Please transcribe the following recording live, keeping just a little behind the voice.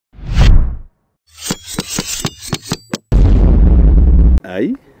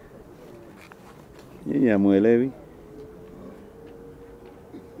Ai? Nyinyi hamuelewi?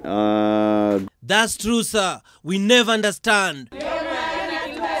 That's true, sir. We never understand.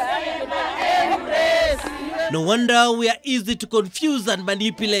 No wonder we are easy to confuse and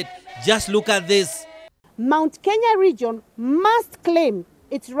manipulate. Just look at this. Mount Kenya region must claim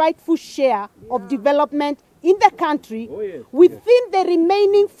its rightful share of development in the country within the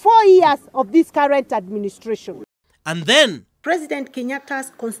remaining 4 years of this current administration. And then President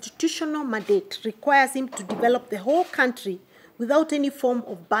Kenyatta's constitutional mandate requires him to develop the whole country without any form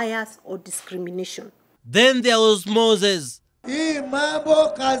of bias or discrimination. Then there was Moses. Hii mambo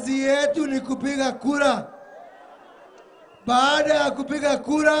kazi yetu ni kupiga kura. Baada ya kupiga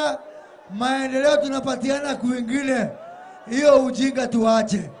kura, maendeleo tunapatiana kwingine. Hiyo ujinga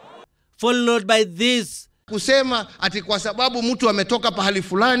tuache. Followed by this. Kusema ati kwa sababu mtu ametoka pahali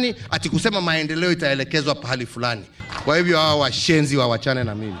fulani, ati kusema maendeleo itaelekezwa pahali fulani. Kwa hivyo hawa washenzi wawachane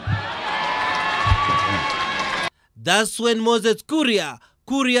na mimi. That's when Moses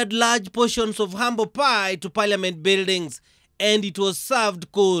couriered large portions of humble pie to parliament buildings, and it was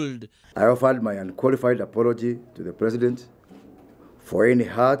served cold. I offered my unqualified apology to the president for any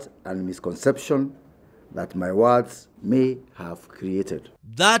hurt and misconception that my words may have created.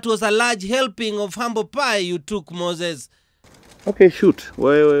 That was a large helping of humble pie you took, Moses. Okay, shoot.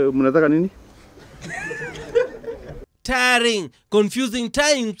 Wewe mnataka nini? Tiring, confusing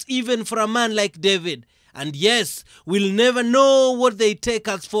times even for a man like David. And yes, we'll never know what they take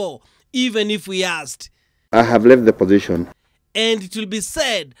us for, even if we asked. I have left the position. And it will be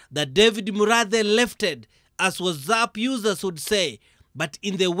said that David Murathe lefted, as WhatsApp users would say. But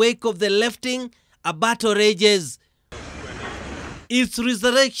in the wake of the lefting, a battle rages. It's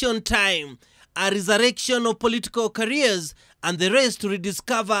resurrection time, a resurrection of political careers and the race to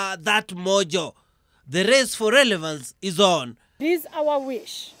rediscover that mojo. The race for relevance is on. This is our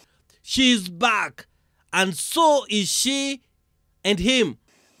wish. She is back, and so is she and him.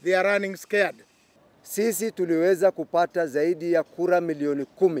 They are running scared. Sisi tuliweza kupata zaidi ya kura milioni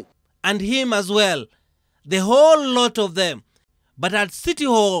 10. And him as well. The whole lot of them. But at City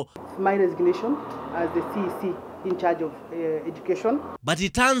Hall, my resignation as the CEC in charge of education. But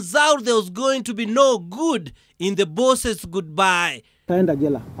it turns out there was going to be no good in the boss's goodbye. Taenda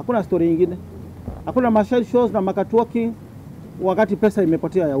jela. Hakuna story nyingine. Hakuna martial shows na makatwalking wakati pesa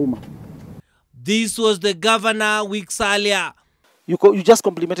imepotea ya umma. This was the governor weeks earlier. You just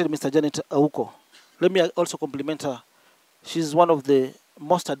complimented Mr. Janet Auko. Let me also compliment her. She's one of the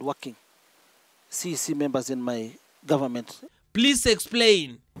most hardworking CEC members in my government. Please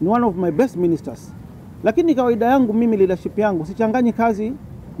explain. Ni one of my best ministers. Lakini kawaida yangu mimi leadership yangu sichanganyi kazi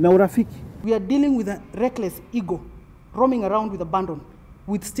na urafiki. We are dealing with a reckless ego roaming around with abandon,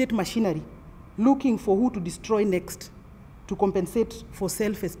 with state machinery, looking for who to destroy next to compensate for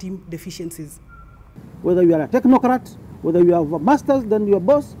self-esteem deficiencies. Whether you are a technocrat, whether you have a master's than your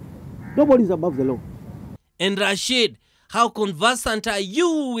boss, nobody is above the law. And Rashid, how conversant are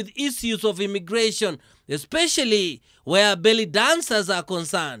you with issues of immigration, especially where belly dancers are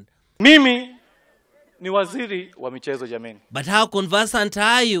concerned? Mimi ni waziri wa michezo jameni. But how conversant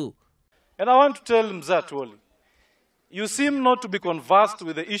are you? And I want to tell Mzee Tuoli, you seem not to be conversed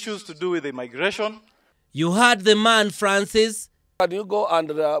with the issues to do with immigration. You heard the man, Francis. Can you go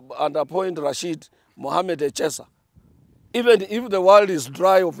and appoint Rashid Mohammed Echesa? Even if the world is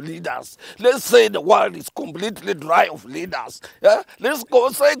dry of leaders, let's say the world is completely dry of leaders. Yeah? Let's go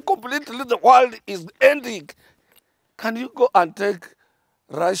say completely the world is ending. Can you go and take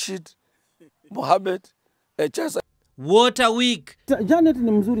Rashid Mohammed Echesa? What a week. Janet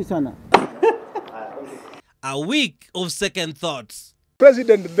ni mzuri sana. A week of second thoughts.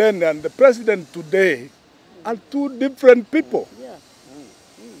 President then and the president today are two different people.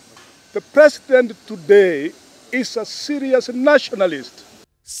 The president today is a serious nationalist.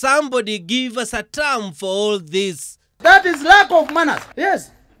 Somebody give us a term for all this. That is lack of manners.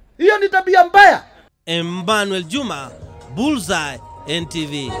 Yes. Hiyo ni tabia mbaya. Emmanuel Juma, Bullseye,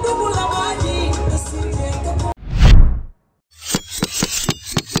 NTV.